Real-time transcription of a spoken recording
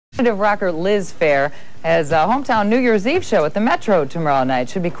alternative rocker Liz Phair has a hometown New Year's Eve show at the Metro tomorrow night.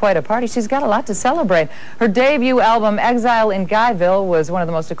 Should be quite a party. She's got a lot to celebrate. Her debut album, Exile in Guyville, was one of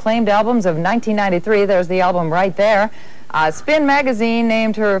the most acclaimed albums of 1993. There's the album right there. Spin magazine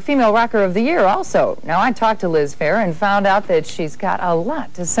named her Female Rocker of the Year also. Now, I talked to Liz Phair and found out that she's got a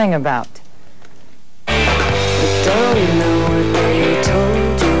lot to sing about. Don't know what they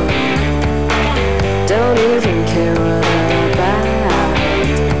told you. Don't even care what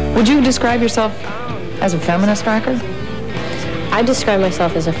about. Would you describe yourself as a feminist rocker? I describe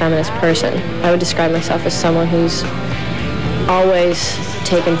myself as a feminist person. I would describe myself as someone who's always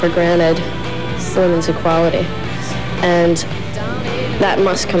taken for granted women's equality. And that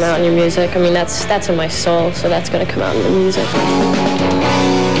must come out in your music. I mean, that's in my soul, so that's going to come out in the music.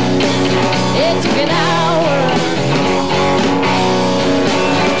 It took an hour,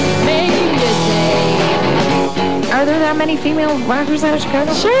 maybe a day. Are there that many female rockers out of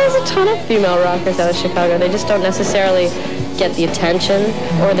Chicago? Sure, there's a ton of female rockers out of Chicago. They just don't necessarily get the attention,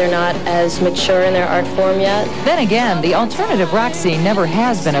 or they're not as mature in their art form yet. Then again, the alternative rock scene never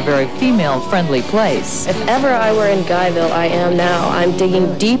has been a very female-friendly place. If ever I were in Guyville, I am now. I'm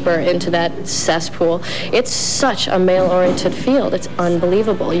digging deeper into that cesspool. It's such a male-oriented field. It's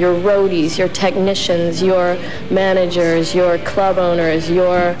unbelievable. Your roadies, your technicians, your managers, your club owners,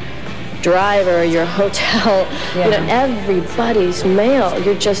 your driver, your hotel, you know, everybody's male.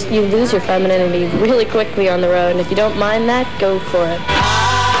 You lose your femininity really quickly on the road, and if you don't mind that, go for it.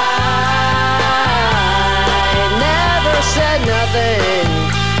 I never said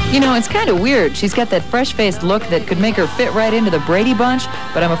nothing. You know, it's kind of weird. She's got that fresh-faced look that could make her fit right into the Brady Bunch,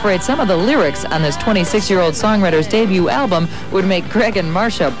 but I'm afraid some of the lyrics on this 26-year-old songwriter's debut album would make Greg and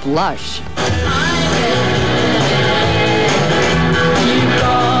Marcia blush.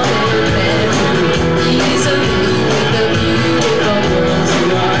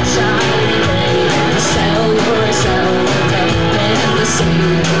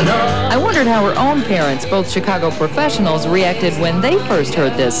 I wondered how her own parents, both Chicago professionals, reacted when they first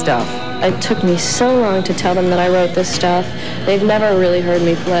heard this stuff. It took me so long to tell them that I wrote this stuff. They've never really heard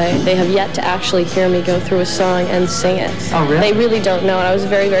me play. They have yet to actually hear me go through a song and sing it. Oh, really? They really don't know, and I was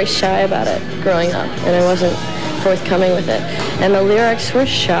very, very shy about it growing up, and I wasn't forthcoming with it. And the lyrics were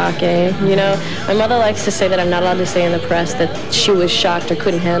shocking. You know, my mother likes to say that I'm not allowed to say in the press that she was shocked or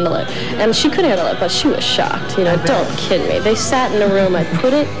couldn't handle it. And she could handle it, but she was shocked. You know, don't kid me. They sat in a room, I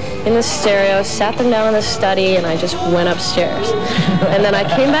put it in the stereo, sat them down in the study, and I just went upstairs. And then I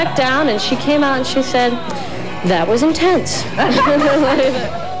came back down, and she came out and she said, "That was intense."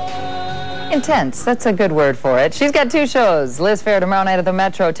 Intense. That's a good word for it. She's got two shows. Liz Phair tomorrow night at the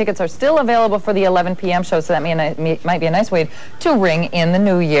Metro. Tickets are still available for the 11 p.m. show, so that might be a nice way to ring in the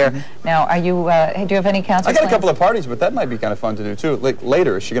new year. Now, are you? Do you have any concerts? I got a couple of parties, but that might be kind of fun to do too. Like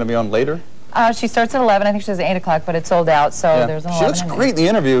later, is she going to be on later? She starts at 11. I think she says 8 o'clock, but it's sold out. So there's an 11. She looks great in the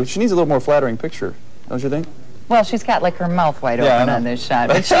interview. She needs a little more flattering picture, don't you think? Well, she's got like her mouth wide open on this shot,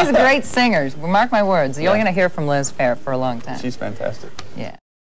 but she's a great singer. Mark my words. You're going to hear from Liz Phair for a long time. She's fantastic. Yeah.